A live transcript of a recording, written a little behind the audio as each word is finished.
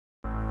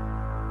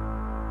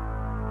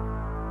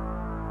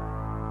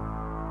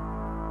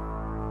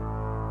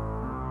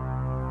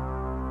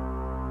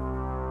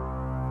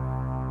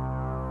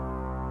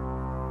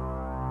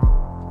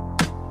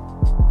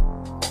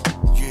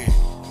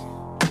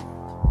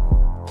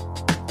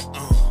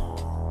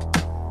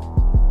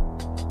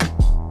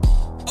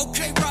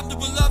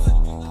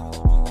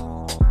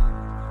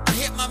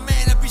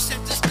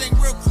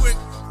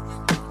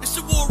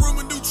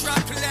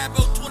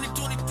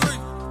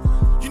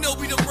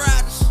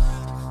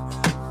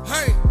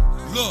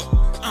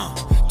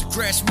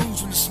ass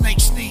moves when the snake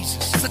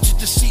sneezes. Such a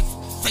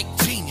deceitful, fake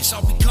genius,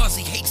 all because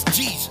he hates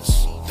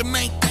Jesus. The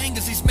main thing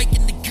is he's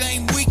making the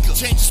game weaker.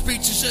 Change the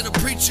speeches of the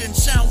preacher and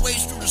sound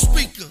waves through the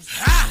speakers.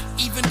 Ha!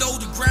 Even though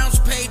the ground's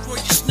paved for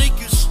your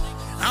sneakers,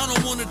 I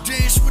don't wanna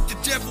dance with the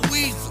devil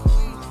either.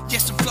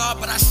 Yes, I'm flawed,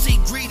 but I see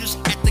greeters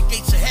at the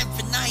gates of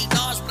heaven. I ain't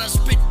ours, but I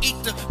spit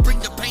ether, bring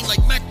the pain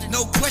like method.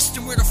 No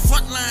question where the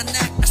front line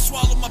at. I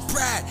swallow my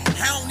pride.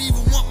 I don't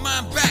even want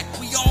mine back.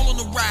 We all on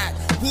the ride.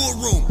 War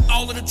room,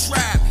 all of the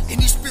tribe.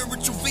 In these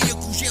spiritual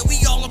vehicles, yeah, we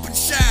all up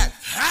inside.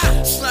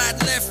 Ha! Slide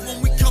left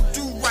when we come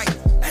through right.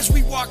 As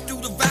we walk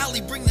through the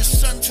valley, bring the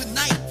sun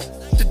tonight.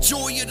 The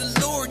joy of the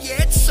Lord,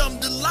 yeah, it's some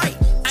delight.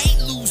 I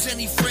ain't lose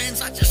any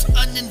friends, I just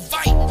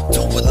uninvite. To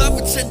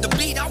beloved, send the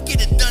beat, I'll get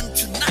it done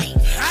tonight.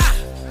 Ha!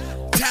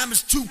 Time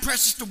is too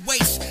precious to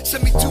waste.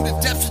 Send me to the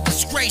depths of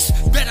disgrace.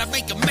 Bet I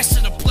make a mess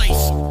of the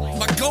place.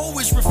 My goal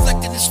is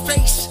reflecting his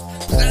face,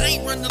 but I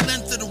ain't run the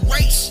length of the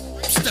race.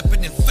 I'm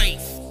stepping in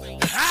faith.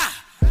 Ha!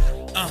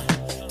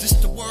 This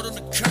the word on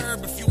the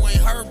curb. If you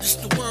ain't heard, this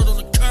the word on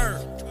the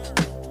curb.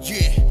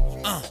 Yeah,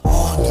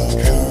 on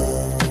the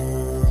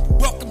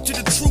curb. Welcome to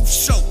the Truth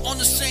Show. On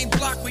the same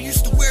block we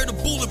used to wear the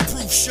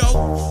bulletproof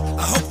show.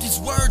 I hope these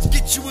words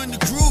get you in the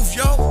groove,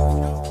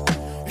 yo.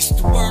 It's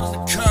the word on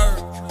the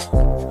curb.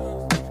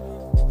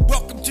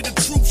 To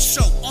the Truth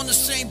Show. On the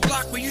same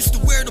block we used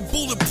to wear the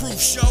bulletproof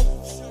show.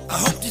 I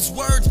hope these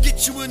words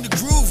get you in the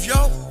groove,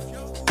 yo.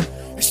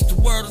 It's the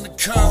word on the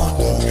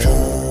curb.